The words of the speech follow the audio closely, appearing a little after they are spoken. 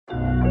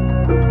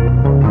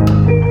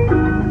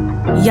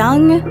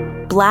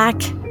Young,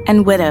 Black,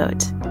 and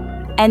widowed.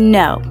 And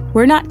no,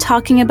 we're not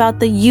talking about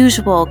the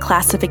usual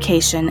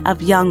classification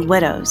of young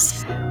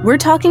widows. We're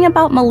talking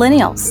about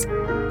millennials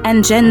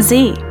and Gen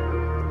Z.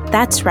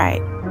 That's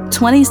right,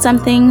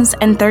 20-somethings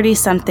and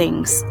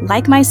 30-somethings,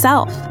 like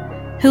myself,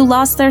 who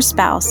lost their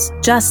spouse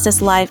just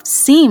as life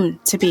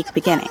seemed to be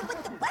beginning.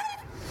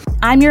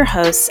 I'm your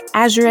host,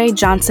 Azure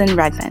Johnson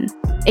Redman,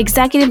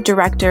 Executive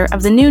Director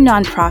of the new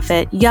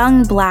nonprofit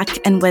Young, Black,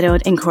 and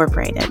Widowed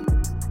Incorporated.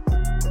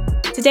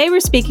 Today we're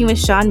speaking with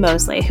Shawn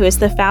Mosley, who is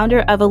the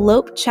founder of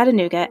Elope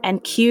Chattanooga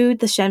and Queued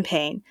the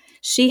Champagne.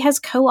 She has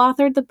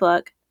co-authored the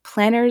book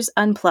Planners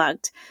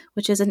Unplugged,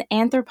 which is an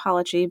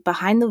anthropology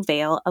behind the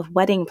veil of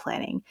wedding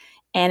planning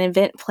and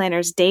event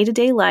planners'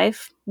 day-to-day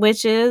life,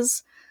 which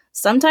is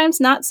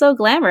sometimes not so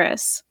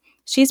glamorous.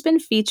 She's been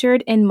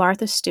featured in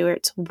Martha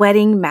Stewart's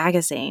Wedding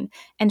Magazine,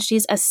 and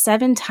she's a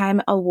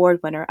 7-time award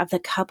winner of the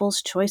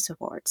Couples Choice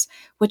Awards,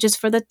 which is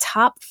for the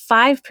top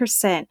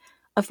 5%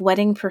 of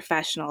wedding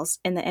professionals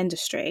in the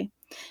industry.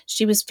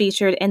 She was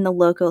featured in the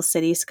local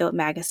Cityscope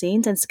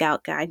magazines and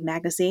Scout Guide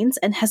magazines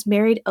and has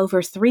married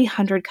over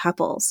 300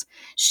 couples.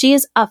 She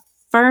is a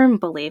firm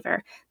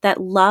believer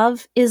that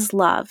love is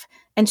love,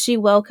 and she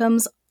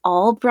welcomes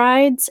all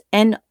brides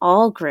and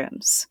all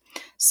grooms.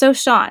 So,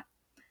 Shawn,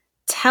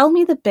 tell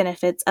me the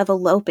benefits of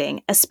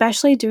eloping,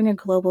 especially during a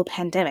global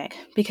pandemic,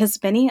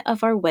 because many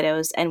of our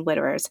widows and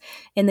widowers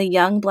in the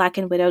young, Black,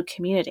 and widowed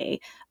community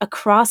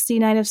across the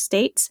United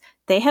States,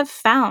 they have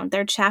found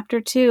their chapter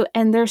 2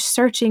 and they're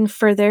searching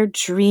for their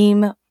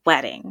dream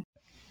wedding.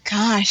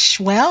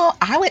 Gosh, well,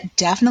 I would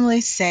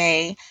definitely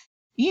say,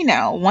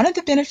 one of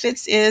the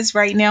benefits is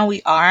right now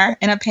we are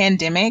in a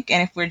pandemic,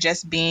 and if we're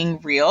just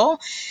being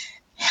real,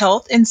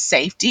 health and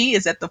safety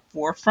is at the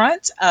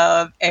forefront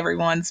of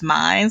everyone's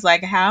minds.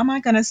 Like, how am I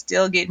going to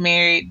still get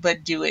married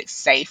but do it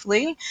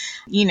safely?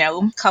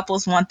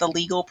 Couples want the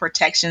legal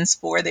protections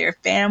for their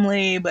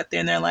family, but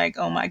then they're like,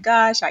 oh my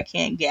gosh, I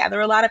can't gather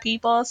a lot of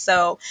people.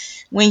 So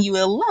when you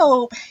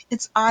elope,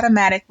 it's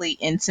automatically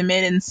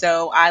intimate. And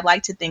so I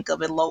like to think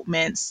of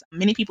elopements.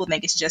 Many people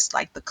think it's just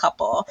like the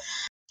couple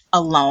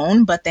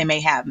alone, but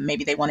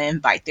maybe they want to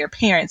invite their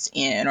parents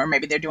in, or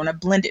maybe they're doing a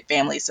blended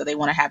family, so they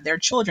want to have their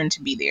children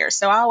to be there.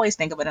 So I always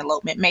think of an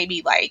elopement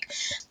maybe like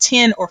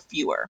 10 or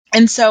fewer.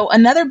 And so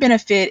another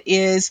benefit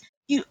is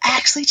you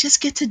actually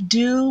just get to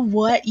do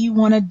what you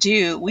want to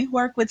do. We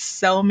work with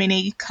so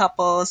many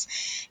couples,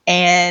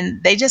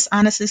 and they just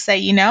honestly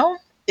say,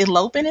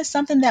 eloping is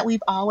something that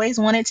we've always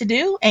wanted to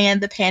do,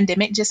 and the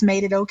pandemic just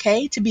made it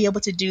okay to be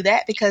able to do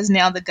that because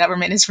now the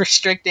government is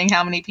restricting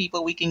how many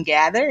people we can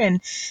gather,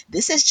 and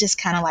this is just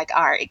kind of like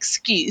our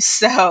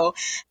excuse.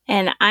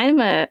 And I'm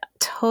a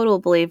total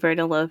believer in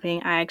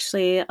eloping. I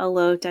actually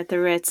eloped at the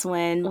Ritz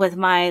with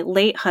my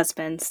late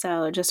husband.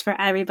 So just for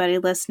everybody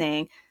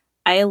listening,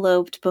 I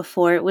eloped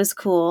before it was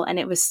cool, and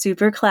it was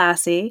super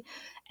classy.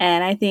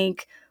 And I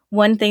think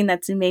one thing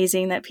that's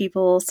amazing that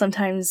people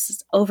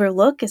sometimes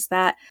overlook is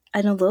that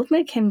an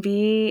elopement can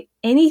be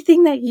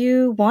anything that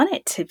you want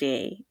it to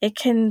be. It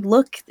can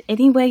look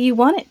any way you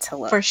want it to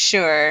look. For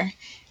sure.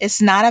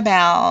 It's not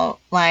about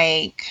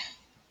like,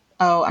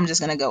 oh, I'm just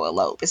going to go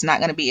elope. It's not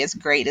going to be as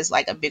great as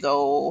like a big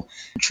old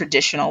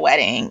traditional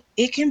wedding.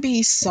 It can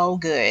be so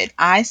good.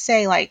 I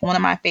say like one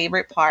of my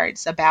favorite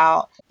parts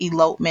about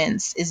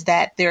elopements is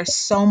that they're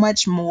so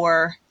much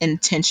more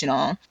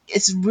intentional.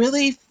 It's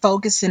really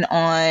focusing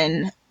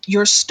on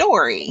your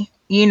story,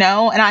 and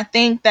I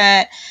think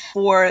that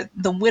for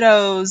the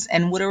widows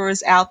and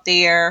widowers out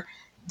there,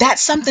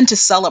 that's something to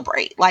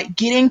celebrate. Like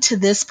getting to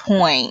this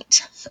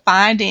point,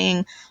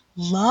 finding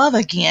love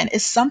again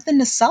is something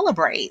to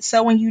celebrate.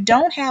 So when you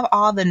don't have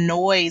all the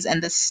noise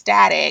and the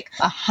static,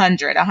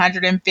 100,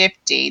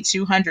 150,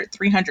 200,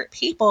 300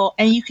 people,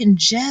 and you can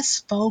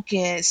just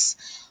focus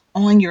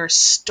on your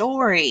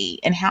story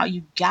and how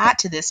you got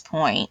to this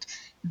point,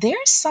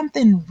 there's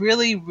something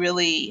really,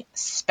 really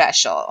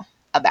special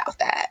about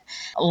that.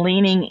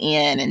 Leaning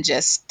in and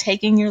just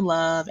taking your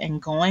love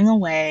and going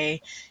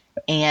away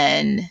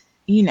and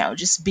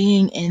just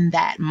being in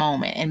that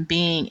moment and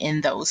being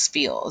in those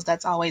feels.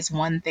 That's always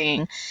one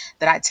thing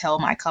that I tell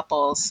my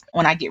couples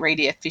when I get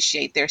ready to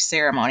officiate their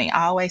ceremony.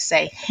 I always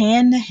say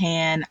hand to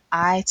hand,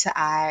 eye to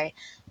eye,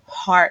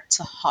 heart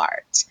to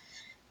heart.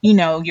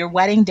 Your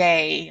wedding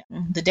day,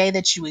 the day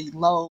that you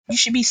elope, you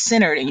should be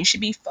centered and you should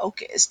be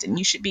focused and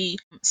you should be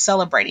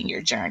celebrating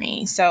your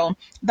journey. So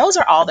those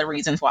are all the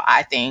reasons why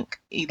I think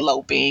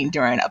eloping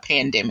during a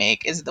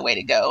pandemic is the way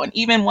to go. And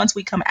even once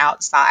we come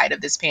outside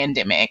of this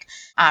pandemic,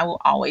 I will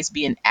always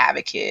be an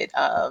advocate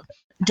of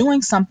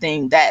doing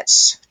something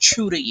that's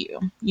true to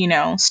you.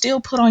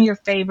 Still put on your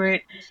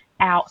favorite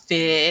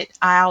outfit.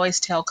 I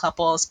always tell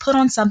couples, put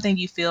on something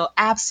you feel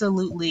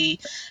absolutely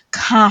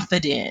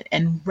confident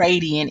and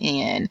radiant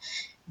in.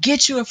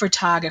 Get you a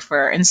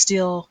photographer and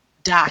still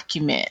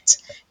document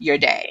your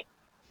day.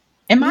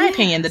 In my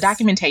opinion, the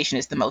documentation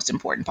is the most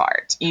important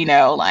part, It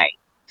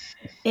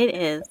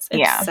is.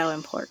 It's so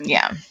important.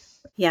 Yeah.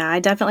 Yeah,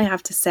 I definitely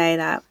have to say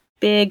that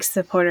big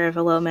supporter of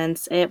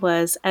elopements. It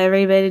was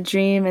every bit a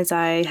dream as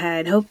I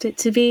had hoped it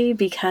to be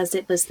because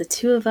it was the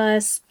two of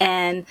us,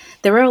 and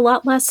there were a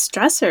lot less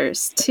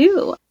stressors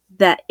too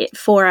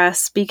for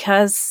us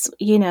because,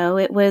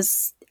 it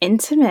was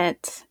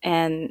intimate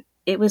and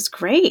it was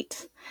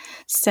great.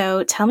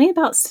 So tell me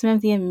about some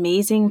of the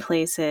amazing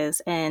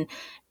places and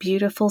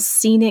beautiful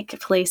scenic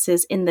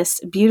places in this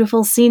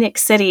beautiful scenic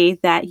city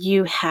that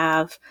you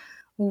have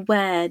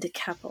wed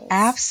couples.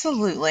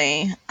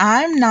 Absolutely.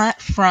 I'm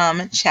not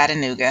from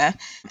Chattanooga,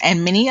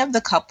 and many of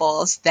the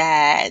couples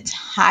that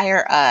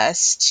hire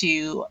us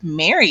to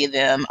marry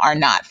them are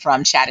not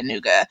from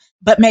Chattanooga,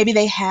 but maybe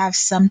they have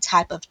some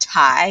type of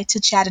tie to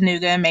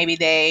Chattanooga. Maybe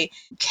they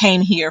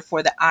came here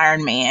for the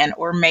Ironman,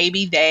 or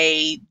maybe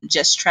they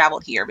just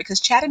traveled here because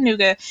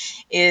Chattanooga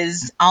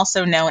is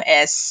also known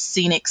as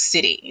Scenic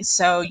City.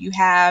 So you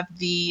have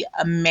the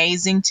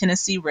amazing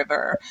Tennessee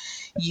River.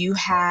 You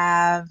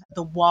have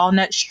the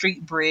Walnut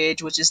Street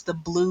Bridge, which is the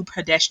blue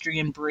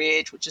pedestrian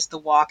bridge, which is the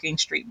walking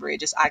street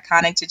bridge. It's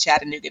iconic to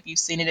Chattanooga. If you've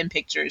seen it in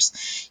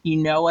pictures, you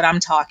know what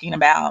I'm talking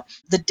about.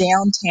 The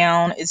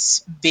downtown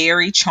is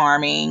very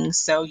charming.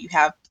 So you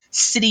have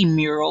city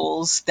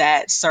murals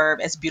that serve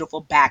as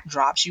beautiful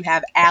backdrops. You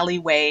have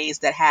alleyways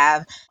that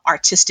have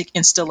artistic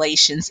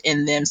installations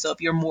in them. So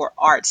if you're more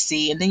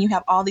artsy, and then you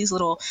have all these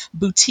little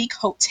boutique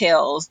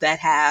hotels that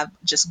have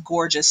just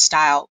gorgeous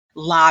style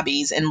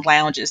lobbies and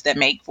lounges that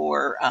make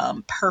for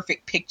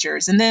perfect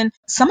pictures. And then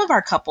some of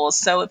our couples,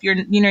 so if you're,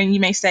 you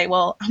may say,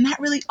 well, I'm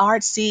not really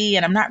artsy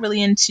and I'm not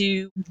really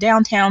into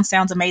downtown,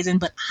 sounds amazing,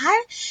 but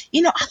I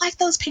like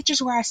those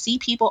pictures where I see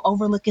people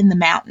overlooking the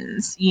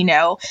mountains.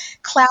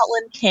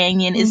 Cloudland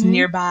Canyon is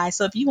nearby.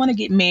 So if you want to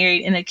get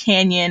married in a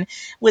canyon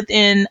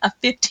within a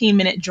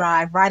 15-minute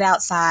drive right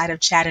outside of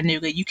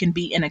Chattanooga, you can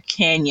be in a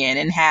canyon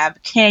and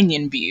have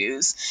canyon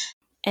views.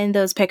 And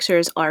those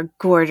pictures are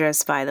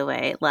gorgeous, by the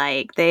way.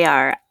 Like, they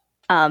are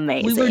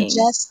amazing. We were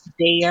just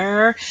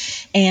there,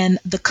 and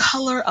the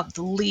color of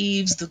the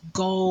leaves, the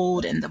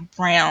gold and the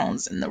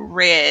browns and the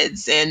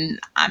reds, and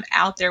I'm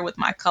out there with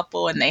my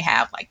couple, and they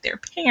have like their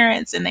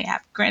parents and they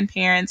have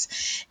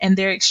grandparents, and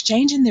they're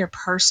exchanging their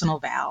personal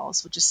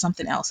vows, which is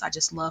something else I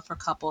just love for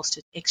couples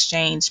to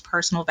exchange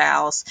personal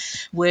vows,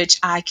 which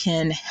I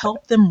can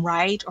help them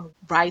write or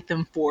write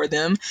them for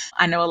them.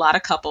 I know a lot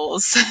of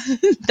couples.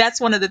 That's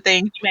one of the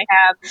things you may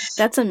have.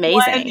 That's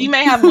amazing. You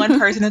may have one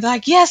person that's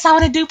like, yes, I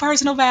want to do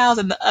personal vows.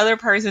 And the other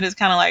person is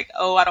kind of like,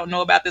 oh, I don't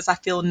know about this. I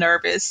feel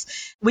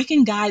nervous. We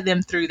can guide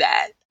them through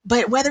that.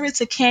 But whether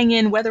it's a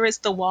canyon, whether it's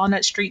the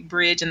Walnut Street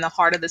Bridge in the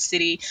heart of the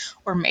city,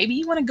 or maybe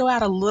you want to go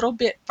out a little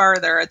bit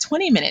further, a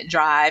 20-minute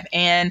drive,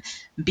 and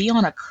be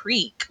on a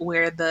creek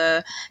where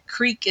the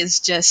creek is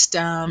just,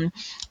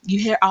 you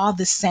hear all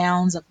the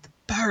sounds of the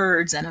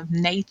birds and of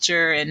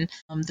nature and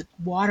the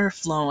water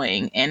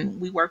flowing.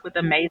 And we work with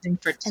amazing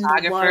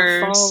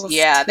photographers,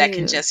 that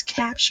can just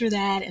capture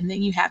that. And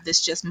then you have this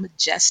just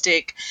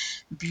majestic,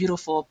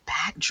 beautiful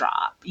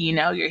backdrop.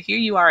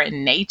 You are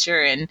in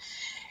nature, and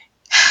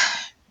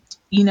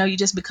you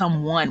just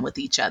become one with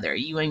each other,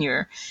 you and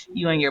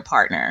your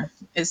partner.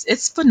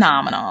 It's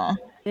phenomenal.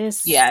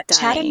 Yeah,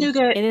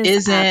 Chattanooga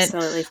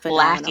isn't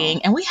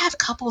lacking, and we have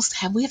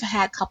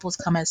had couples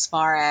come as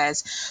far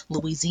as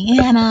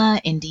Louisiana,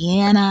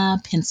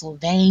 Indiana,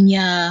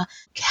 Pennsylvania,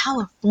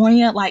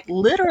 California, like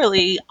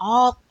literally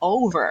all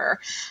over.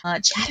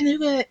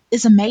 Chattanooga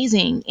is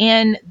amazing,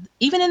 and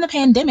even in the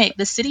pandemic,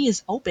 the city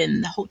is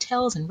open. The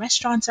hotels and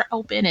restaurants are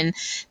open, and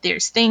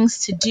there's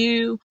things to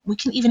do. We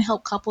can even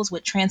help couples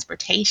with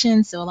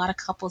transportation. So a lot of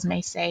couples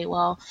may say,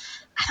 well,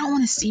 I don't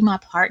want to see my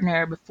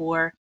partner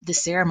before the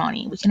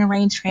ceremony. We can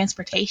arrange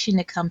transportation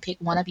to come pick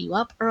one of you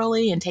up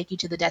early and take you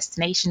to the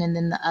destination, and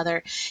then the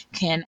other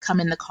can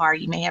come in the car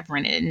you may have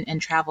rented and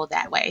travel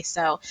that way.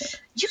 So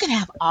you can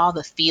have all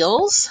the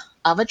feels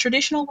of a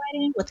traditional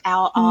wedding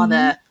without all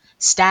the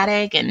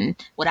static and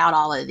without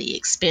all of the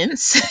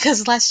expense,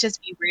 because let's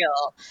just be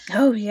real.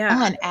 Oh, yeah.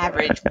 On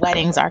average,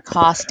 weddings are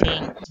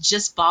costing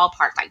just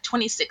ballpark like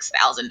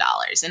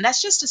 $26,000, and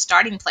that's just a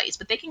starting place,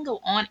 but they can go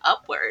on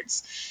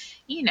upwards.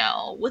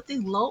 With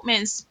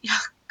elopements,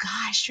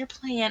 gosh, you're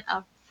paying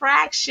a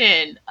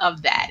fraction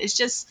of that. It's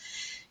just,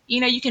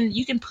 you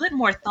can put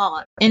more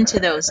thought into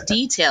those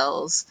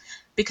details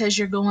because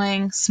you're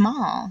going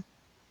small,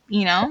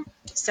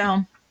 So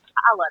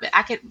I love it.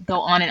 I could go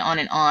on and on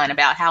and on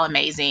about how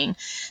amazing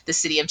the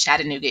city of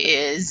Chattanooga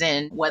is,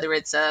 and whether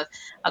it's a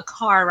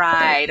car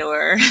ride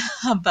or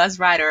a bus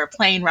ride or a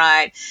plane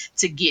ride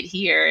to get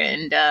here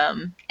and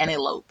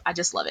elope. I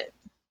just love it.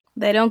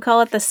 They don't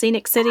call it the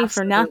Scenic City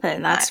for Absolutely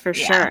nothing, that's for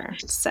sure.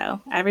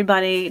 So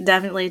everybody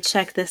definitely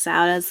check this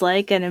out as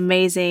like an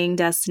amazing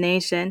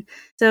destination.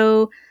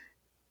 So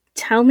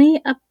tell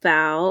me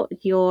about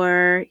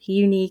your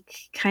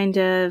unique kind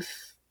of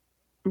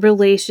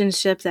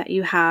relationship that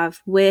you have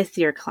with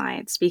your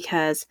clients,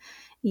 because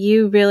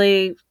you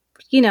really,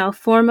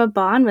 form a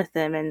bond with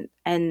them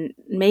and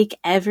make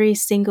every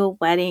single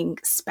wedding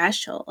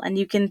special. And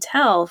you can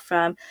tell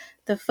from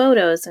the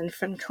photos and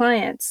from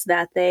clients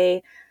that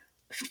they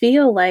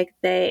feel like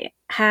they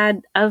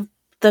had a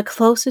the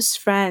closest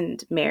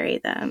friend marry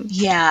them?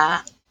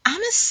 Yeah,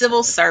 I'm a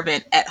civil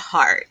servant at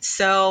heart.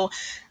 So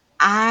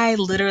I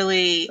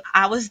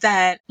was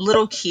that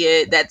little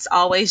kid that's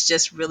always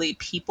just really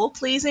people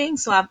pleasing.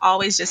 So I've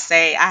always just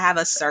say I have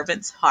a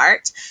servant's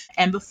heart.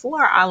 And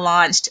before I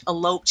launched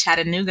Elope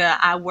Chattanooga,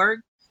 I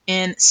worked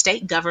in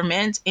state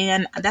government,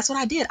 and that's what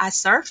I did. I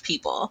served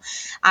people.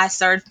 I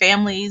served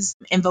families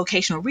in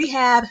vocational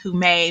rehab who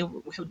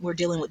were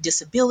dealing with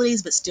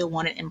disabilities but still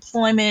wanted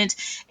employment.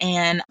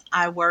 And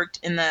I worked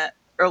in the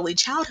early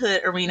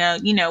childhood arena,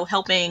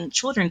 helping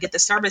children get the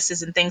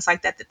services and things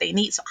like that that they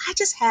need. So I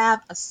just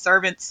have a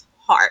servant's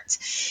heart.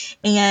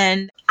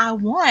 And I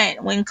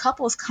want when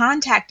couples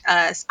contact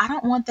us, I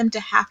don't want them to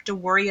have to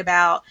worry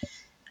about,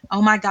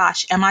 oh my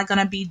gosh, am I going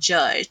to be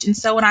judged? And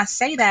so when I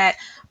say that,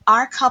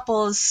 our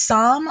couples,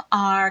 some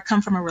are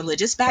come from a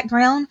religious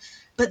background,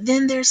 but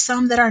then there's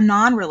some that are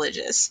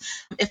non-religious.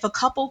 If a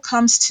couple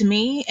comes to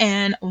me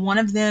and one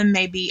of them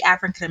may be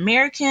African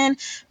American,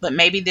 but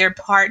maybe their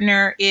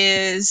partner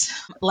is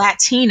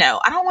Latino,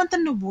 I don't want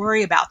them to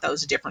worry about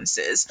those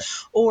differences.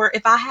 Or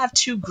if I have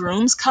two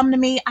grooms come to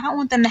me, I don't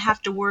want them to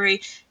have to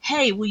worry,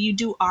 hey, will you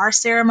do our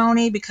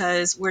ceremony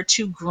because we're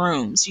two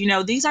grooms?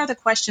 These are the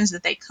questions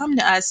that they come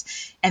to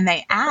us and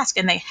they ask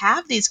and they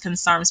have these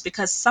concerns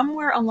because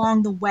somewhere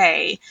along the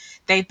way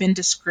they've been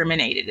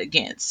discriminated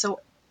against. So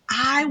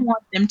I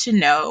want them to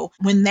know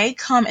when they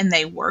come and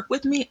they work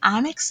with me,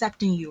 I'm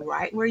accepting you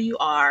right where you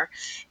are,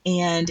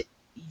 and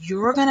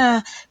you're going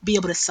to be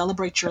able to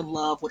celebrate your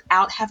love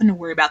without having to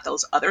worry about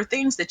those other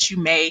things that you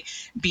may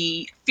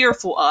be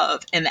fearful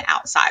of in the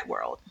outside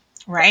world.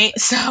 Right.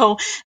 So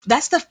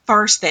that's the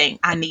first thing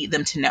I need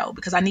them to know,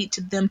 because I need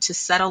them to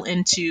settle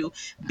into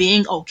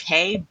being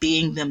okay,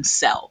 being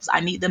themselves.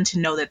 I need them to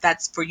know that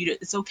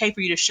it's okay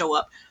for you to show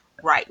up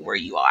right where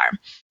you are.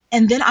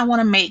 And then I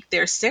want to make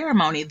their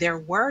ceremony, their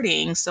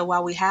wording. So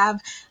while we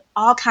have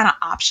all kind of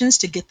options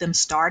to get them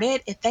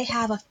started, if they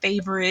have a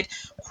favorite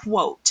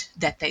quote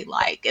that they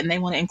like and they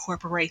want to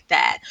incorporate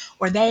that,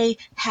 or they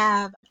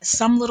have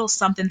some little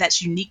something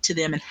that's unique to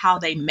them and how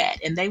they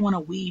met and they want to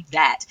weave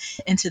that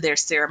into their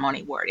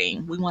ceremony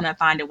wording, we want to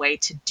find a way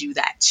to do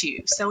that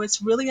too. So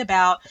it's really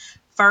about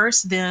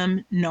first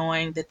them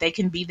knowing that they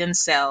can be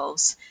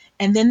themselves,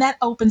 and then that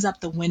opens up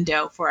the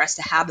window for us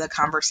to have the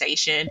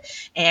conversation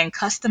and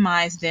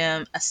customize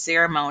them a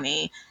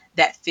ceremony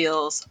that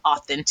feels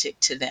authentic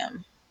to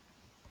them.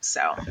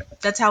 So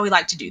that's how we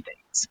like to do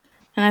things.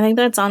 And I think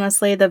that's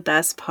honestly the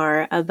best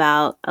part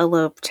about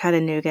Elope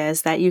Chattanooga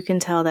is that you can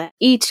tell that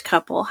each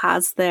couple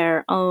has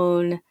their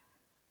own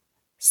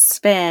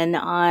spin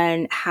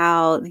on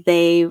how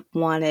they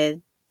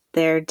wanted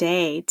their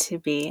day to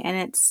be, and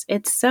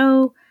it's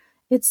so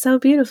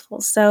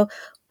beautiful. So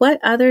what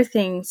other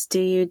things do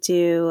you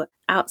do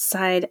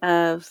outside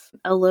of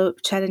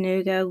Elope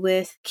Chattanooga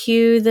with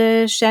Cue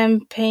the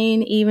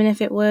Champagne, even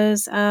if it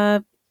was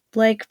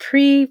like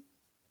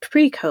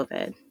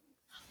pre-COVID?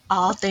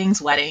 All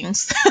things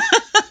weddings.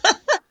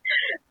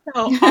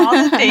 So all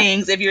the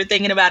things, if you're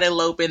thinking about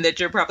eloping, that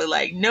you're probably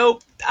like,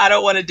 nope, I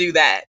don't want to do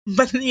that.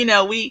 But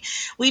we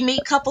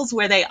meet couples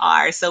where they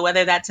are. So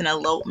whether that's an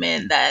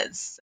elopement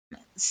that's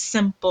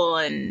simple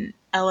and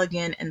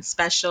elegant and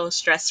special,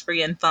 stress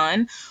free and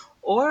fun,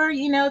 or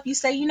if you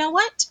say, you know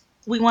what,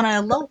 we want to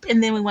elope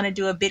and then we want to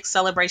do a big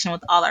celebration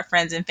with all our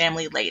friends and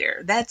family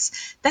later.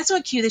 That's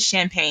what Cue the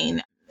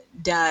Champagne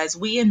does.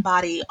 We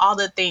embody all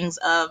the things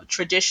of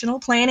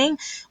traditional planning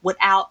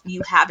without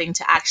you having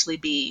to actually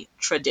be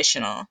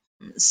traditional.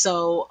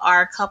 So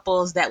our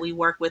couples that we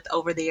work with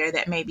over there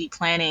that may be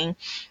planning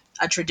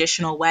a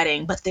traditional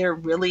wedding, but they're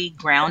really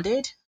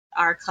grounded.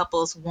 Our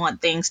couples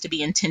want things to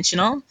be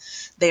intentional.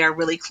 They are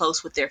really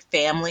close with their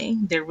family.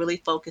 They're really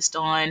focused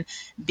on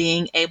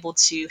being able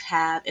to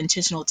have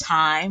intentional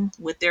time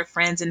with their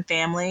friends and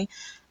family.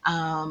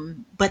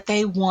 But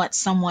they want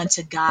someone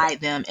to guide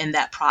them in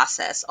that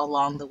process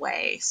along the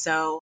way.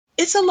 So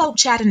it's Elope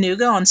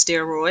Chattanooga on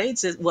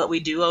steroids is what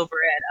we do over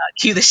at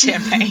Cue the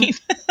Champagne.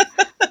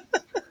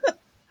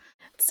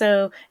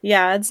 So,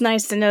 yeah, it's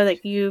nice to know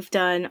that you've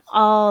done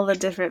all the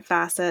different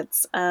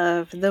facets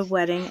of the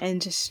wedding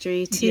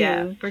industry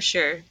Yeah, too. for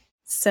sure.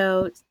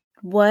 So,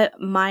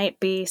 what might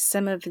be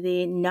some of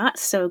the not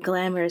so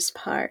glamorous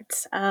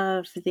parts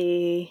of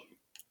the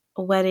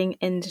wedding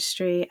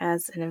industry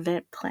as an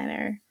event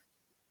planner?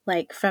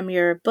 Like from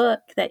your book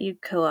that you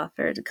co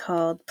authored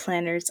called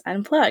Planners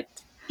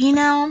Unplugged. You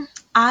know,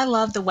 I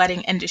love the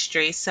wedding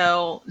industry.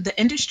 So the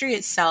industry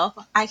itself,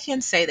 I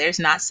can say there's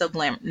not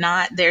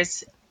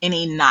there's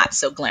any not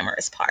so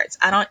glamorous parts.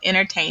 I don't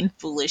entertain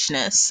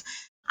foolishness.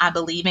 I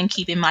believe in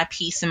keeping my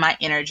peace and my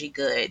energy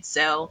good.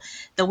 So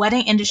the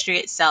wedding industry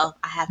itself,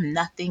 I have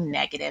nothing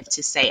negative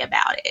to say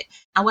about it.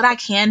 And what I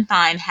can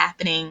find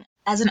happening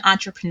as an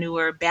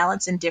entrepreneur,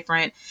 balancing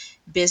different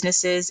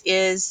businesses,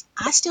 is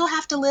I still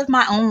have to live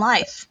my own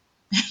life.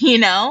 you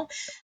know,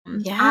 I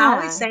always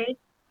Yeah, say,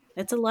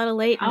 it's a lot of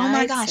late oh my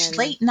nights gosh, and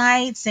late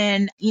nights,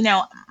 and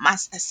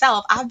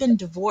myself, I've been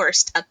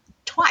divorced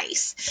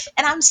twice,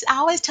 and I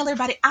always tell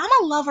everybody I'm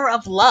a lover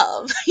of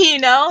love.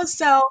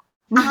 So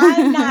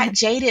I'm not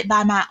jaded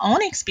by my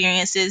own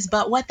experiences,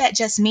 but what that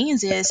just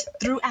means is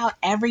throughout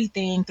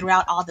everything,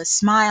 throughout all the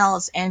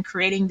smiles and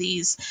creating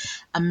these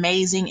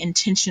amazing,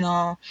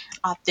 intentional,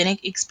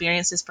 authentic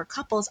experiences for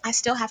couples, I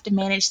still have to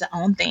manage the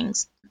own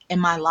things in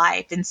my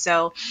life. And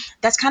so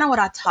that's kind of what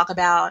I talk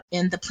about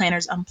in the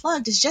Planners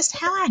Unplugged is just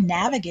how I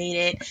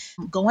navigated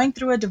going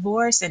through a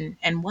divorce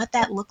and what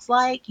that looks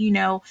like.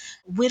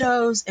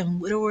 Widows and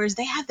widowers,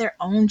 they have their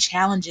own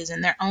challenges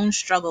and their own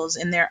struggles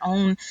and their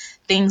own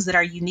things that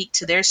are unique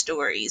to their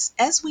stories,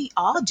 as we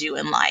all do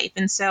in life.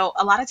 And so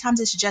a lot of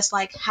times it's just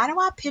like, how do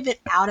I pivot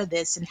out of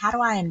this and how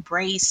do I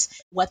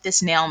embrace what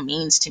this now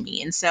means to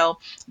me? And so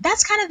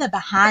that's kind of the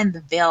behind the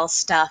veil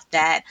stuff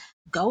that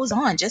goes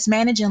on just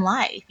managing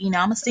life.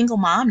 I'm a single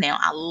mom now.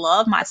 I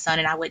love my son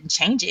and I wouldn't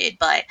change it,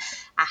 but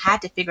I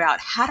had to figure out,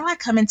 how do I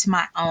come into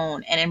my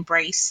own and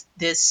embrace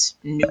this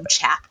new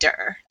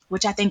chapter?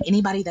 Which I think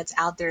anybody that's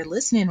out there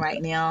listening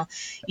right now,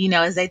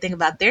 as they think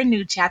about their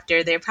new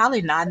chapter, they're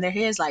probably nodding their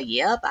heads like,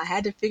 yep, I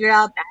had to figure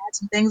out, I had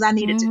some things I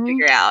needed to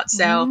figure out.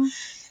 So,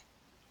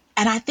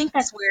 and I think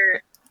that's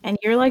where. And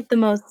you're like the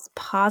most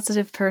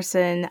positive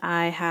person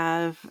I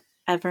have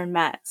ever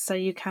met. So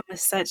you come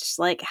with such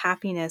like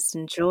happiness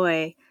and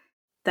joy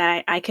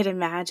that I could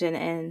imagine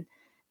in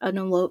an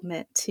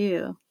elopement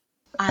too.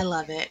 I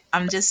love it.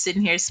 I'm just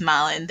sitting here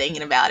smiling,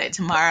 thinking about it.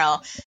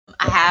 Tomorrow,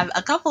 I have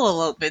a couple of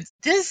elopements.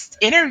 This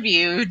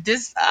interview,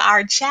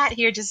 our chat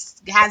here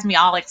just has me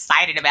all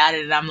excited about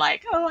it. And I'm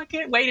like, oh, I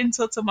can't wait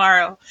until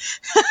tomorrow.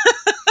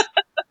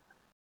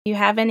 You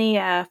have any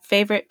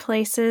favorite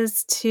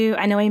places to?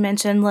 I know we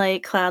mentioned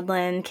like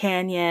Cloudland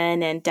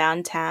Canyon and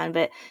downtown,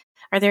 but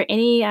are there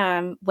any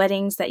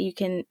weddings that you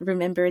can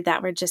remember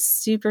that were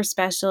just super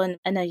special and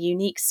in a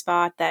unique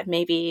spot that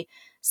maybe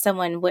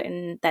someone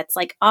wouldn't, that's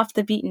like off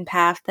the beaten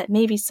path that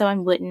maybe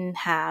someone wouldn't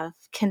have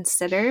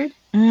considered?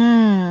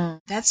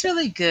 That's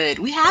really good.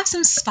 We have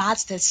some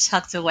spots that's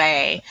tucked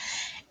away.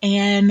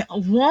 And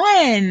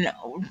one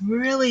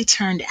really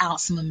turned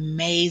out some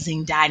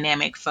amazing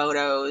dynamic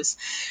photos.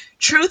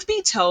 Truth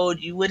be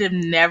told, you would have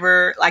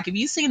never, like, if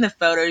you've seen the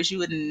photos, you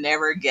would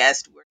never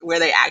guessed where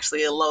they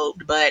actually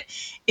eloped. But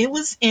it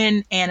was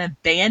in an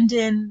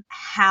abandoned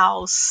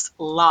house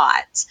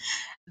lot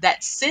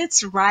that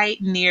sits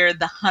right near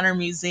the Hunter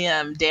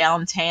Museum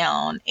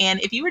downtown. And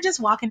if you were just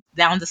walking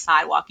down the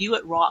sidewalk, you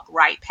would walk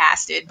right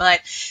past it. But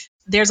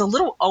there's a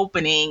little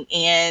opening,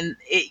 and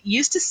it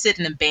used to sit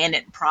in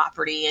abandoned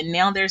property, and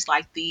now there's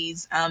like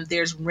these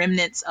there's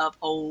remnants of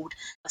old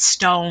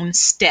stone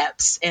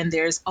steps, and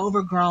there's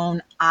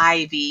overgrown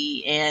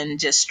ivy and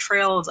just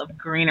trails of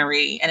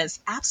greenery, and it's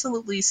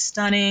absolutely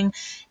stunning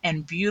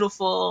and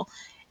beautiful.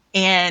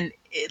 And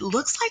it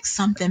looks like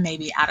something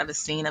maybe out of a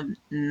scene of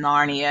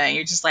Narnia. And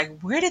you're just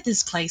like, where did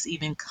this place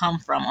even come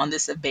from on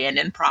this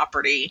abandoned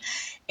property?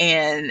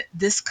 And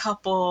this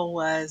couple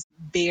was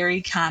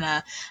very kind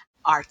of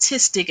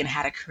artistic and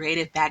had a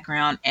creative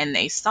background, and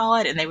they saw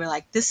it and they were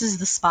like, this is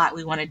the spot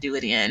we want to do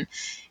it in.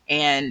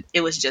 And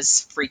it was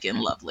just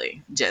freaking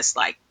lovely. Just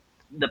like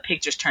the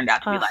pictures turned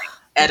out to be like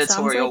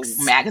editorial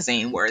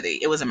magazine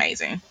worthy. It was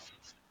amazing.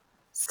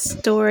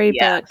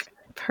 Storybook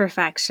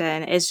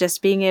perfection is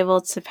just being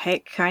able to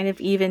pick kind of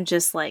even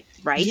just like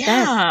right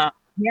then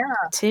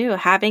too,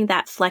 having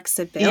that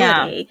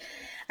flexibility.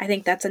 I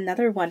think that's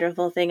another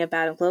wonderful thing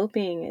about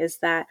eloping is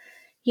that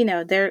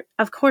there,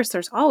 of course,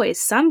 there's always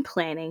some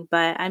planning,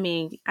 but I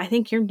mean, I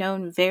think you're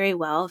known very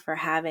well for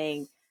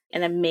having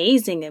an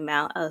amazing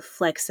amount of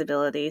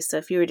flexibility. So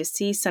if you were to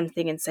see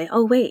something and say,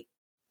 oh, wait,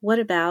 what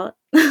about?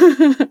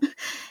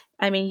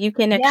 I mean, you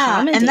can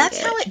accommodate and that's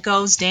it. how it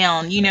goes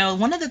down.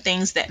 One of the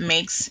things that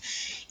makes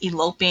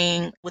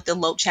eloping with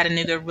Elope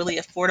Chattanooga really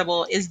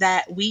affordable is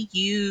that we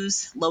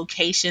use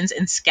locations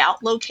and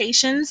scout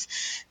locations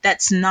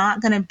that's not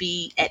going to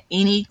be at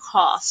any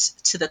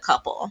cost to the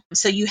couple.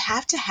 So you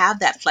have to have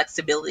that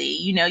flexibility.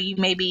 You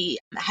maybe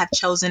have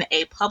chosen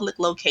a public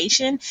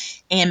location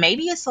and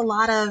maybe it's a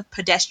lot of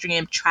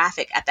pedestrian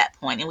traffic at that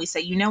point. And we say,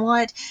 you know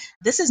what,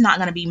 this is not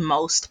going to be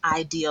most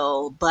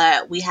ideal,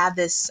 but we have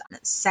this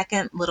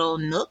second little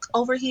nook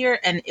over here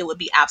and it would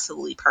be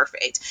absolutely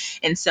perfect.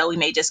 And so we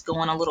may just go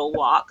on a little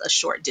walk a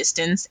short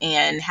distance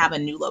and have a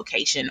new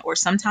location. Or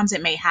sometimes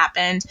it may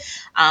happen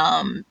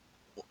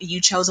you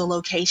chose a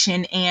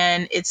location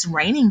and it's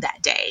raining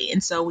that day,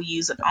 and so we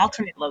use an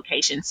alternate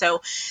location.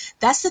 So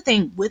that's the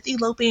thing with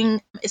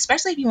eloping,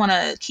 especially if you want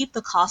to keep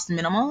the cost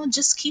minimal,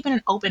 just keeping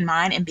an open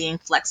mind and being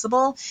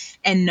flexible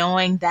and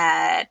knowing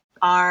that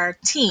our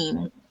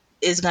team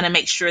is going to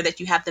make sure that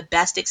you have the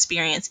best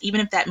experience, even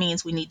if that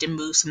means we need to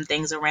move some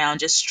things around.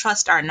 Just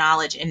trust our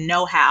knowledge and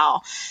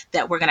know-how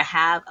that we're going to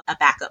have a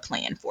backup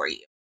plan for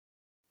you.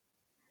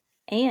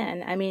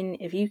 And I mean,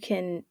 if you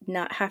can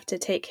not have to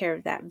take care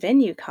of that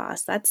venue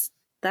cost, that's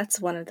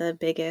one of the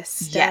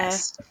biggest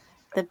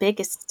the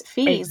biggest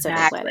fees of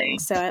a wedding.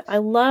 So I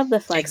love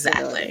the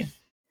flexibility. Exactly.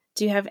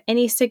 Do you have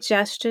any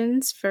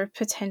suggestions for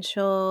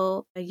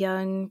potential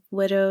young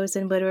widows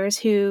and widowers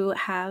who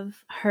have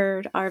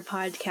heard our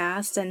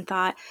podcast and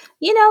thought,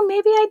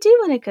 maybe I do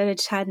want to go to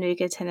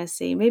Chattanooga,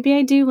 Tennessee. Maybe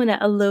I do want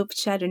to elope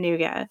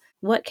Chattanooga.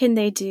 What can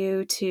they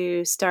do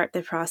to start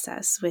the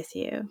process with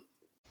you?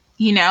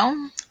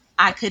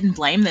 I couldn't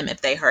blame them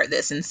if they heard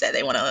this and said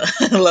they want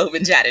to elope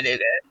in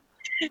Chattanooga.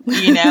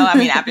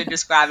 After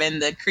describing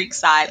the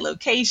Creekside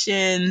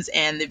locations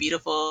and the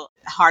beautiful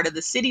heart of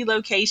the city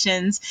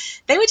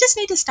locations, they would just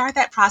need to start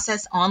that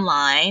process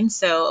online.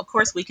 So, of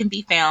course, we can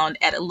be found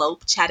at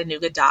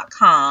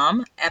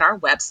elopechattanooga.com at our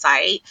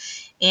website.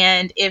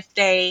 And if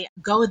they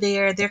go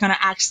there, they're going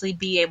to actually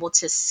be able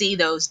to see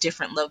those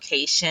different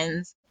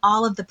locations.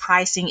 All of the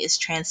pricing is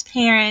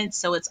transparent,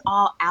 so it's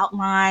all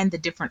outlined, the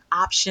different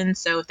options.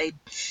 So if they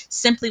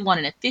simply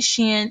want an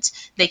officiant,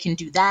 they can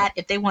do that.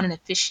 If they want an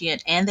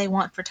officiant and they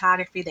want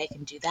photography, they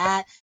can do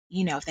that.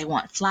 If they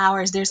want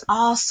flowers, there's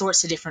all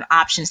sorts of different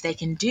options they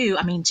can do.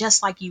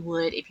 Just like you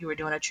would if you were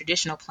doing a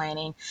traditional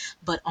planning,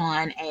 but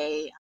on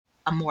a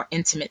more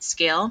intimate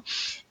scale.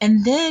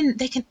 And then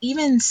they can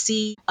even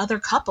see other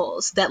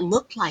couples that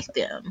look like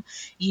them,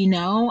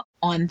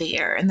 on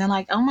there. And they're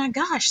like, oh my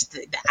gosh,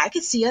 I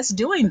could see us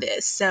doing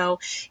this. So,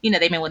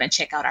 they may want to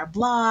check out our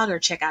blog or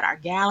check out our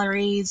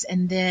galleries.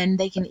 And then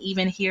they can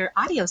even hear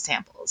audio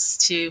samples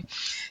to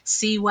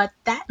see what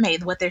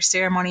their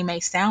ceremony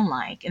may sound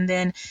like. And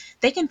then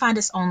they can find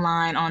us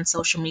online on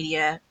social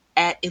media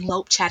at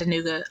Elope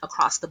Chattanooga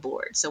across the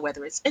board. So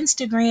whether it's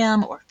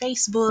Instagram or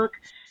Facebook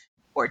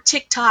or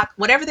TikTok,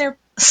 whatever their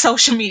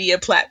social media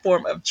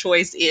platform of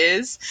choice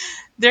is,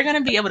 they're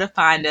going to be able to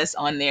find us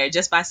on there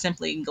just by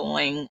simply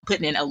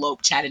putting in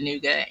Elope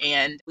Chattanooga,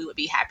 and we would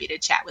be happy to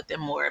chat with them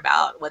more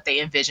about what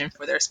they envision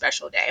for their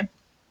special day.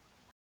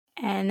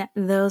 And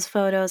those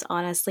photos,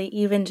 honestly,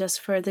 even just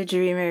for the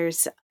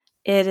dreamers,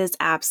 it is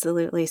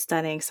absolutely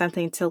stunning.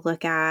 Something to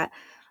look at,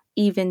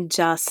 even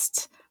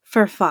just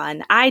for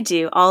fun. I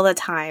do all the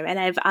time.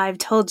 And I've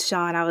told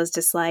Sean, I was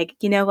just like,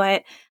 you know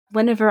what?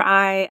 Whenever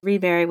I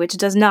remarry, which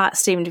does not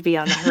seem to be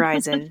on the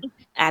horizon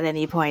at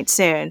any point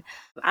soon,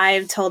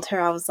 I've told her,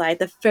 I was like,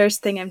 the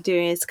first thing I'm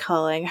doing is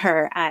calling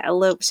her at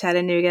Elope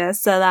Chattanooga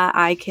so that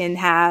I can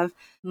have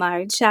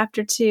my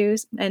chapter 2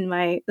 and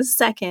my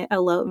second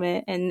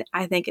elopement. And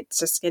I think it's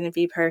just going to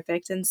be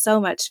perfect and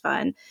so much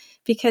fun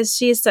because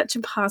she is such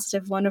a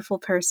positive, wonderful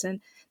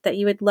person that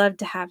you would love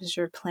to have as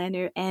your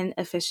planner and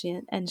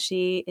officiant. And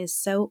she is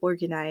so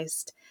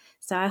organized.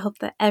 So I hope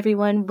that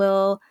everyone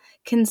will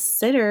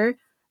consider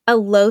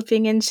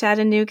eloping in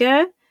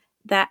Chattanooga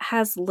that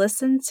has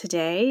listened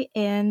today.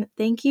 And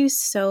thank you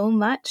so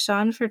much,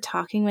 Sean, for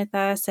talking with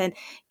us and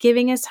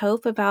giving us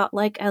hope about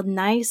like a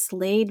nice,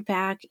 laid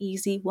back,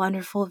 easy,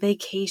 wonderful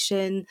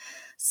vacation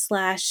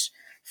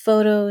 /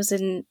 photos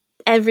and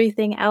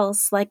everything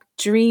else, like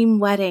dream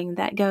wedding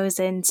that goes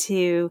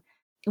into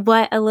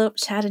what Elope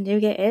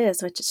Chattanooga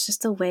is, which is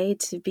just a way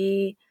to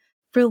be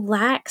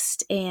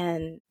relaxed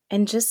and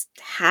just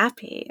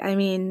happy.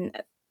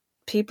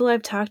 People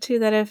I've talked to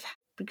that have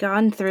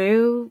gone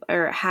through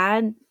or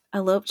had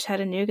Elope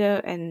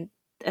Chattanooga and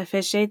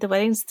officiate the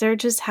weddings, they're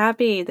just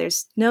happy.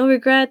 There's no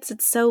regrets.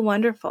 It's so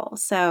wonderful.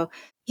 So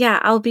yeah,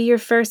 I'll be your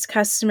first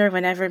customer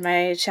whenever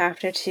my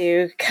chapter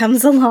 2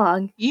 comes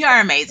along. You are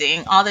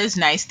amazing. All those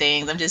nice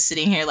things. I'm just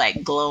sitting here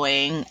like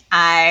glowing.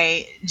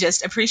 I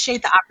just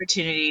appreciate the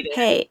opportunity to...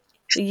 Hey,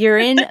 you're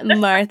in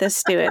Martha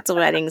Stewart's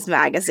Weddings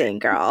magazine,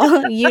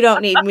 girl. You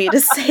don't need me to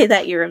say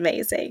that you're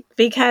amazing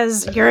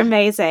because you're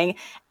amazing.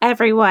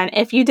 Everyone,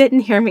 if you didn't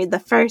hear me the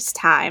first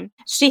time,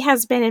 she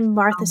has been in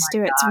Martha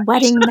Stewart's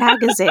Wedding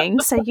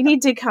magazine. So you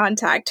need to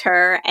contact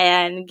her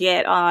and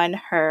get on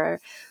her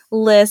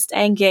list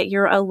and get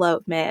your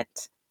elopement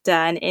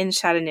done in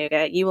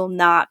Chattanooga. You will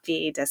not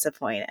be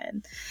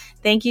disappointed.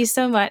 Thank you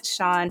so much,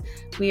 Sean.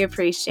 We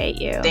appreciate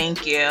you.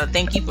 Thank you.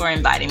 Thank you for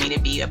inviting me to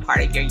be a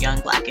part of your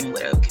Young Black and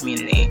Widow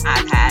community.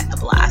 I've had a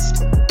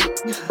blast.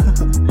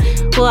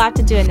 We'll have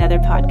to do another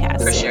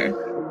podcast for soon.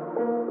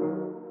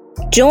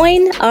 Sure.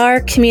 Join our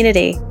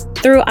community.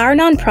 Through our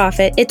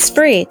nonprofit, it's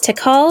free to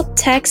call,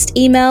 text,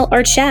 email,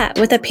 or chat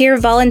with a peer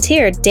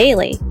volunteer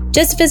daily.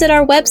 Just visit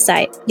our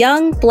website,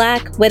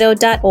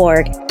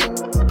 youngblackwidow.org,